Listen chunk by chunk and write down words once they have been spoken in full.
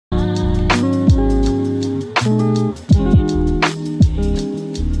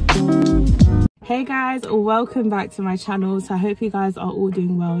Hey guys, welcome back to my channel. So I hope you guys are all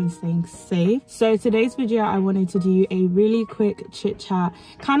doing well and staying safe. So today's video, I wanted to do a really quick chit chat,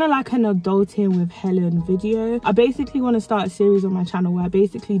 kind of like an adulting with Helen video. I basically want to start a series on my channel where I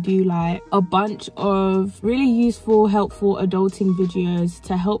basically do like a bunch of really useful, helpful adulting videos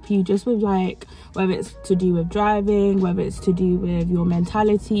to help you just with like, whether it's to do with driving, whether it's to do with your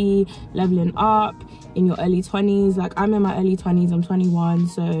mentality, leveling up in your early 20s. Like I'm in my early 20s, I'm 21,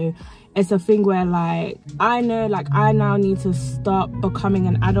 so it's a thing where like I know like I now need to start becoming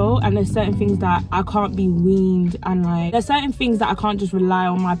an adult, and there's certain things that I can't be weaned, and like there's certain things that I can't just rely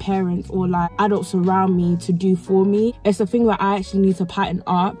on my parents or like adults around me to do for me. It's a thing where I actually need to pattern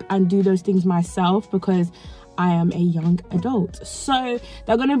up and do those things myself because I am a young adult. So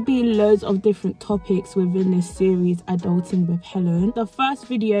there are going to be loads of different topics within this series, Adulting with Helen. The first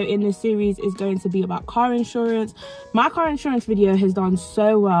video in this series is going to be about car insurance. My car insurance video has done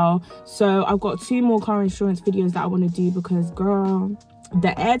so well, so I've got 2 more car insurance videos that I want to do because girl,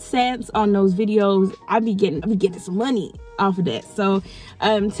 the AdSense on those videos, I be getting some money off of that. So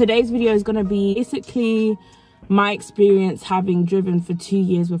today's video is going to be basically my experience having driven for 2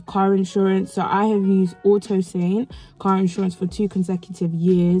 years with car insurance. So I have used Autosaint car insurance for 2 consecutive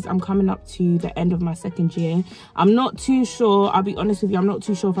years. I'm coming up to the end of my 2nd year. I'm not too sure, I'll be honest with you, I'm not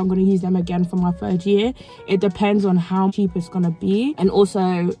too sure if I'm going to use them again for my 3rd year. It depends on how cheap it's going to be, and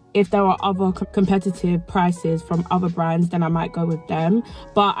also if there are other competitive prices from other brands, then I might go with them.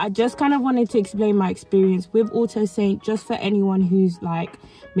 But I just kind of wanted to explain my experience with Autosaint just for anyone who's like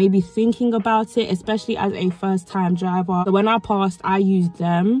maybe thinking about it, especially as a first-time driver. So when I passed, I used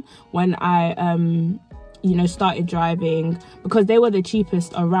them when I started driving because they were the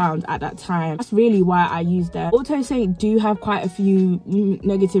cheapest around at that time. That's really why I used them. Autosaint do have quite a few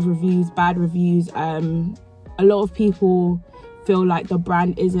negative reviews, bad reviews. A lot of people feel like the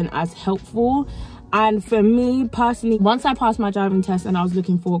brand isn't as helpful. And for me personally, once I passed my driving test and I was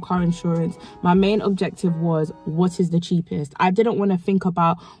looking for car insurance, my main objective was what is the cheapest. I didn't want to think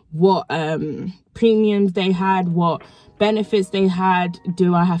about what premiums they had, what benefits they had,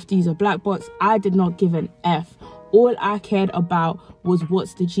 do I have to use a black box. I did not give an F. All I cared about was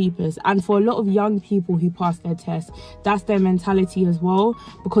what's the cheapest. And for a lot of young people who pass their test, that's their mentality as well,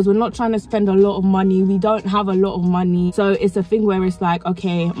 because we're not trying to spend a lot of money. We don't have a lot of money. So it's a thing where it's like,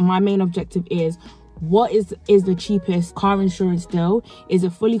 okay, my main objective is what is the cheapest car insurance deal? Is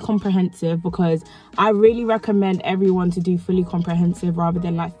it fully comprehensive? Because I really recommend everyone to do fully comprehensive rather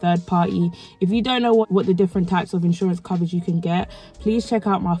than like third party. If you don't know what the different types of insurance coverage you can get, please check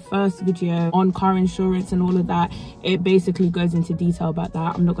out my first video on car insurance and all of that. It basically goes into detail about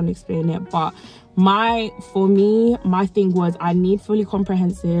that. I'm not going to explain it, but for me my thing was I need fully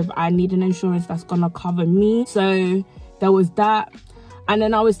comprehensive. I need an insurance that's gonna cover me. So there was that. And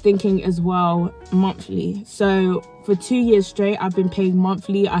then I was thinking as well, monthly. So for 2 years straight, I've been paying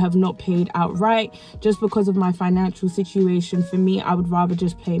monthly. I have not paid outright just because of my financial situation. For me, I would rather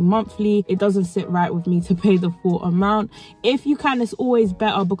just pay monthly. It doesn't sit right with me to pay the full amount. If you can, it's always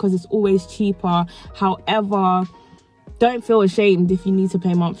better because it's always cheaper. However, don't feel ashamed if you need to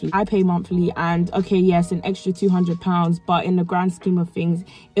pay monthly. I pay monthly, and okay, yes, an extra £200, but in the grand scheme of things,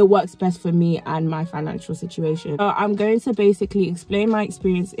 it works best for me and my financial situation. So I'm going to basically explain my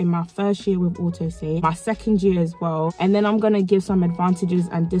experience in my 1st year with Autosaint, my 2nd year as well, and then I'm going to give some advantages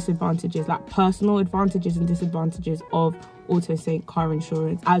and disadvantages, like personal advantages and disadvantages of Autosaint car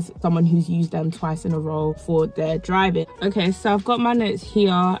insurance as someone who's used them twice in a row for their driving. Okay, so I've got my notes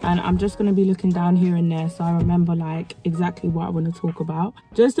here and I'm just going to be looking down here and there so I remember like exactly what I want to talk about.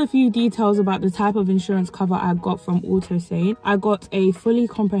 Just a few details about the type of insurance cover I got from Autosaint. I got a fully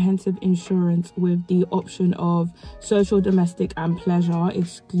comprehensive insurance with the option of social, domestic and pleasure,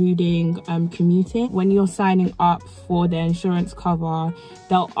 excluding commuting. When you're signing up for the insurance cover,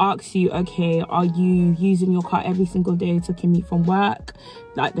 they'll ask you, okay, are you using your car every single day to commute from work,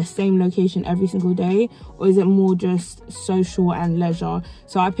 like the same location every single day, or is it more just social and leisure?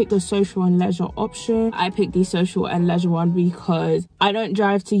 So I picked the social and leisure option. I picked the social and leisure one because I don't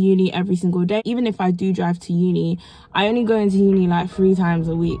drive to uni every single day. Even if I do drive to uni, I only go into uni like 3 times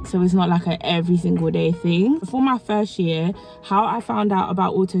a week, so it's not like an every single day thing. For my 1st year, how I found out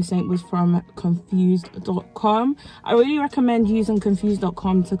about Autosaint was from confused.com. I really recommend using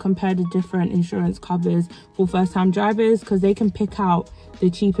confused.com to compare the different insurance covers for first-time drivers because they can pick out the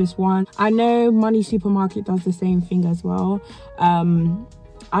cheapest one. I know Money Supermarket does the same thing as well.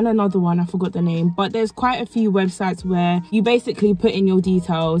 and another one, I forgot the name, but there's quite a few websites where you basically put in your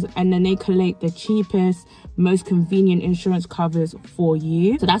details and then they collect the cheapest, most convenient insurance covers for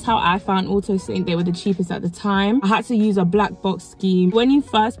you. So that's how I found Autosaint. They were the cheapest at the time. I had to use a black box scheme. When you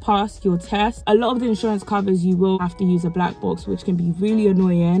first pass your test, a lot of the insurance covers you will have to use a black box, which can be really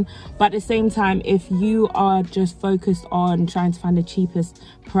annoying. But at the same time, if you are just focused on trying to find the cheapest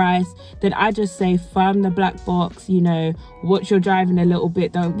price, then I just say firm the black box, you know, watch your driving a little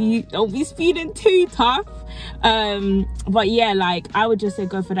bit, don't be speeding too tough. But yeah, like I would just say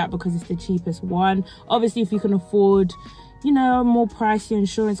go for that because it's the cheapest one. Obviously if you can afford, you know, a more pricey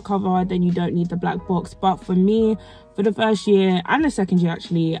insurance cover, then you don't need the black box. But for me, for the first year and the second year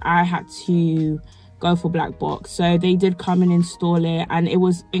actually, I had to go for black box. So they did come and install it and it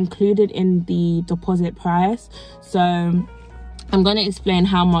was included in the deposit price. So I'm going to explain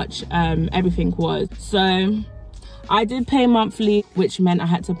how much everything was. So I did pay monthly, which meant I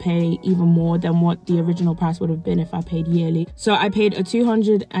had to pay even more than what the original price would have been if I paid yearly. So I paid a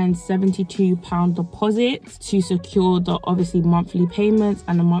 £272 deposit to secure the obviously monthly payments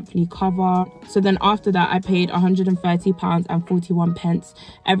and the monthly cover. So then after that, I paid £130.41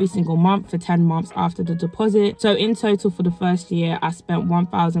 every single month for 10 months after the deposit. So in total for the first year, I spent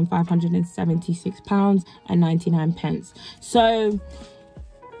 £1,576.99. So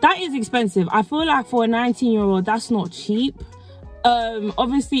that is expensive. I feel like for a 19-year-old, that's not cheap.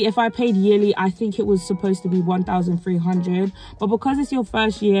 Obviously if I paid yearly, I think it was supposed to be 1,300, but because it's your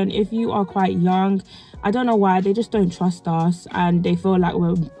first year and if you are quite young, I don't know why, they just don't trust us and they feel like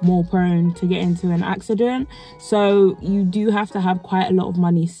we're more prone to get into an accident. So you do have to have quite a lot of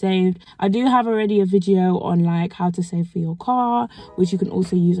money saved. I do have already a video on like how to save for your car, which you can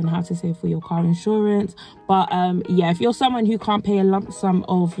also use on how to save for your car insurance. But yeah, if you're someone who can't pay a lump sum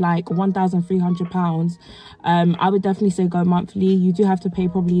of like £1,300, I would definitely say go monthly. You do have to pay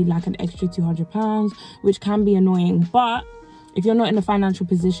probably like an extra £200, which can be annoying. But if you're not in a financial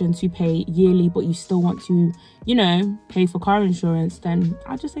position to pay yearly, but you still want to, you know, pay for car insurance, then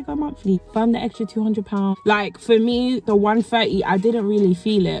I'll just say go monthly. Firm the extra £200. Like for me, the 130, I didn't really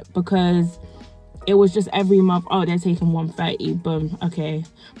feel it because it was just every month, oh, they're taking 130, boom, okay.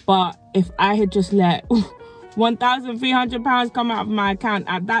 But if I had just let £1,300 come out of my account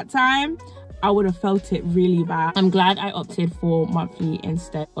at that time, I would have felt it really bad. I'm glad I opted for monthly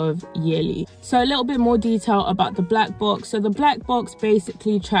instead of yearly. So a little bit more detail about the black box. So the black box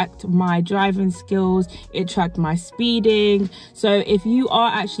basically tracked my driving skills. It tracked my speeding. So if you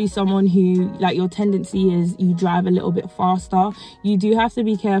are actually someone who, like, your tendency is you drive a little bit faster, you do have to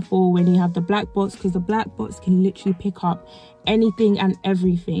be careful when you have the black box, because the black box can literally pick up anything and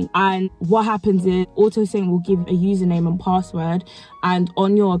everything. And what happens is Autosaint will give a username and password, and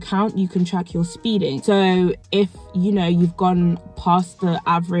on your account you can track your speeding. So if you know you've gone past the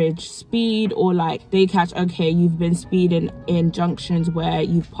average speed, or like they catch, okay, you've been speeding in junctions where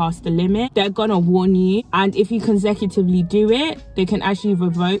you've passed the limit, they're gonna warn you. And if you consecutively do it, they can actually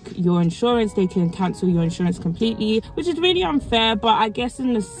revoke your insurance. They can cancel your insurance completely, which is really unfair. But I guess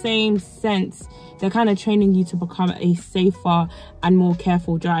in the same sense, they're kind of training you to become a safer and more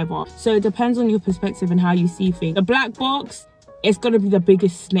careful driver. So it depends on your perspective and how you see things. The black box, it's gonna be the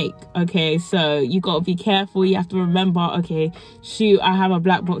biggest snake, okay? So you gotta be careful. You have to remember, okay, shoot, I have a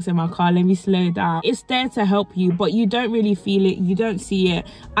black box in my car, let me slow down. It's there to help you, but you don't really feel it, you don't see it.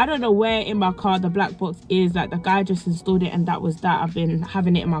 I don't know where in my car the black box is. Like, the guy just installed it and that was that. I've been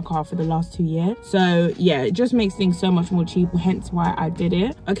having it in my car for the last 2 years. So yeah, it just makes things so much more cheaper, hence why I did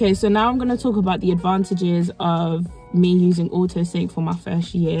it. Okay, so now I'm gonna talk about the advantages of me using Autosaint for my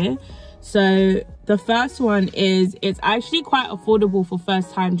first year. So the first one is it's actually quite affordable for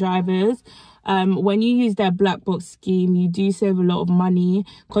first-time drivers. When you use their black box scheme, you do save a lot of money,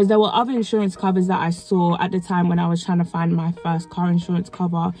 because there were other insurance covers that I saw at the time when I was trying to find my first car insurance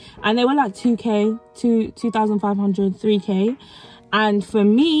cover, and they were like 2k, 2,500, 3k, and for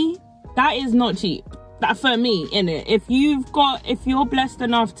me that is not cheap. That for me, innit? If you're blessed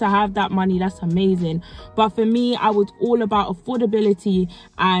enough to have that money, that's amazing. But for me, I was all about affordability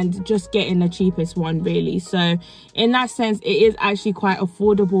and just getting the cheapest one, really. So in that sense, it is actually quite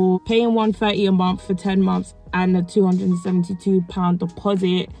affordable. Paying $130 a month for 10 months and a £272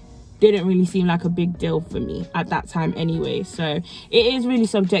 deposit didn't really seem like a big deal for me at that time anyway. So it is really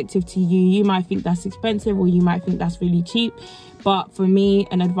subjective to you. You might think that's expensive, or you might think that's really cheap. but for me,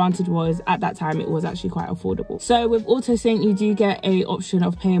 an advantage was at that time it was actually quite affordable. So with Autosaint, you do get a option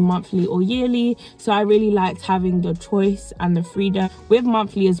of paying monthly or yearly, so I really liked having the choice and the freedom. With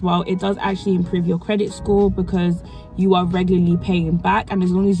monthly as well, it does actually improve your credit score because you are regularly paying back, and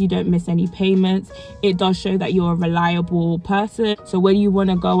as long as you don't miss any payments, it does show that you're a reliable person. So when you want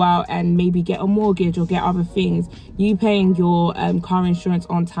to go out and maybe get a mortgage or get other things, you paying your car insurance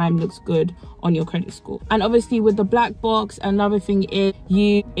on time looks good on your credit score. And obviously with the black box, another thing is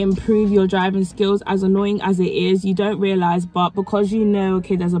you improve your driving skills. As annoying as it is, you don't realize, but because you know,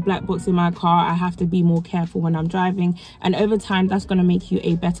 okay, there's a black box in my car, I have to be more careful when I'm driving, and over time that's going to make you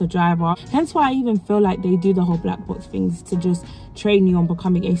a better driver. Hence why I even feel like they do the whole black box things to just train you on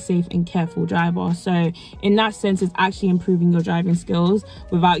becoming a safe and careful driver. So in that sense, it's actually improving your driving skills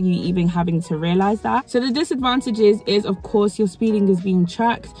without you even having to realize that. So the disadvantages is, of course, your speeding is being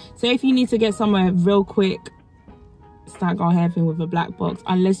tracked. So if you need to get somewhere real quick, it's not gonna happen with a black box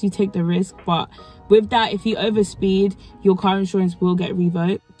unless you take the risk. But with that, if you overspeed, your car insurance will get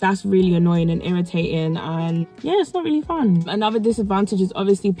revoked. That's really annoying and irritating, and yeah, it's not really fun. Another disadvantage is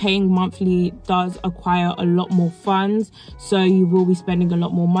obviously paying monthly does acquire a lot more funds, so you will be spending a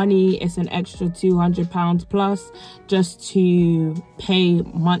lot more money. It's an extra £200 plus just to pay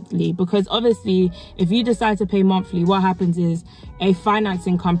monthly, because obviously if you decide to pay monthly, what happens is a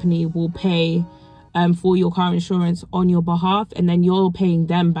financing company will pay for your car insurance on your behalf, and then you're paying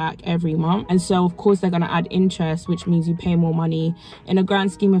them back every month. And so of course they're going to add interest, which means you pay more money. In a grand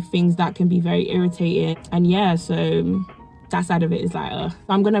scheme of things, that can be very irritating. And yeah, so that side of it is like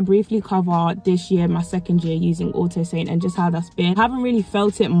I'm gonna briefly cover this year, my second year using Autosaint, and just how that's been. I haven't really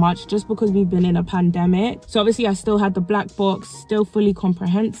felt it much just because we've been in a pandemic. So obviously I still had the black box, still fully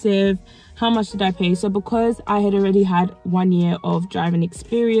comprehensive. How much did I pay? So because I had already had 1 year of driving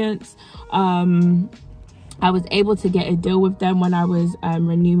experience, I was able to get a deal with them when I was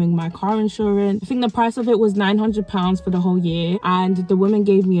renewing my car insurance. I think the price of it was £900 for the whole year, and the woman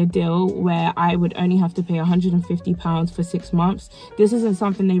gave me a deal where I would only have to pay £150 for 6 months. This isn't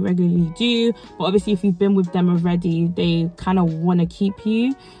something they regularly do, but obviously if you've been with them already, they kind of want to keep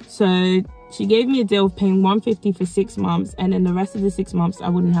you. So she gave me a deal of paying £150 for 6 months, and then the rest of the 6 months I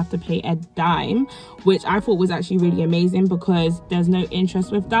wouldn't have to pay a dime, which I thought was actually really amazing because there's no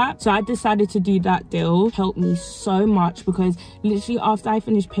interest with that. So I decided to do that deal. It helped me so much because literally after I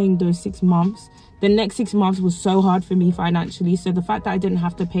finished paying those 6 months, the next 6 months was so hard for me financially. So the fact that I didn't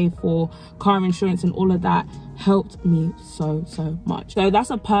have to pay for car insurance and all of that helped me so much. So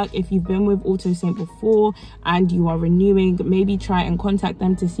that's a perk. If you've been with Autosaint before and you are renewing, maybe try and contact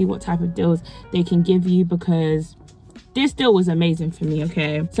them to see what type of deals they can give you, because this deal was amazing for me.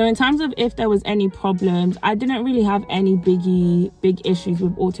 Okay, so in terms of if there was any problems, I didn't really have any big issues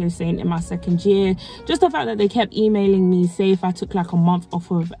with Autosaint in my second year. Just the fact that they kept emailing me, say if I took like a month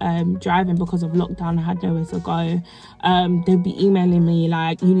off of driving because of lockdown, I had nowhere to go, they'd be emailing me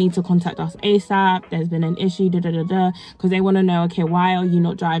like, you need to contact us ASAP, there's been an issue, because they want to know, okay, why are you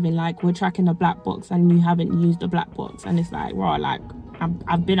not driving? Like, we're tracking the black box and you haven't used the black box. And it's like, raw, like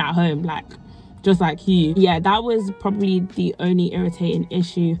I've been at home, like just like you. Yeah, that was probably the only irritating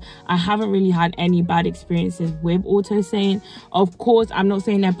issue. I haven't really had any bad experiences with Autosaint. Of course, I'm not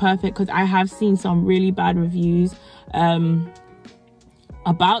saying they're perfect, because I have seen some really bad reviews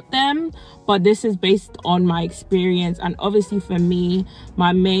about them, but this is based on my experience. And obviously for me,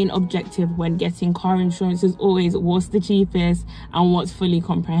 my main objective when getting car insurance is always what's the cheapest and what's fully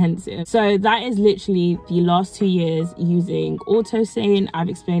comprehensive. So that is literally the last 2 years using Autosaint. I've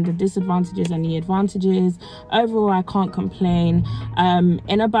explained the disadvantages and the advantages. Overall, I can't complain.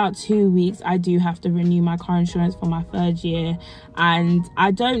 In about 2 weeks I do have to renew my car insurance for my 3rd year, and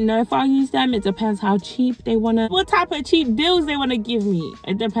I don't know if I'll use them. It depends how cheap they want to, what type of cheap deals they want to give me.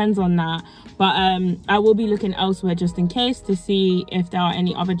 It depends on that. But I will be looking elsewhere just in case to see if there are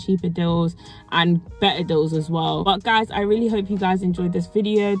any other cheaper deals and better deals as well. But guys, I really hope you guys enjoyed this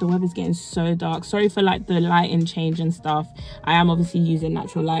video. The weather's getting so dark. Sorry for like the lighting change and stuff. I am obviously using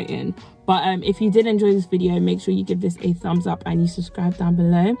natural lighting. But if you did enjoy this video, make sure you give this a thumbs up and you subscribe down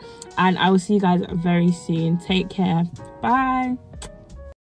below. And I will see you guys very soon. Take care. Bye.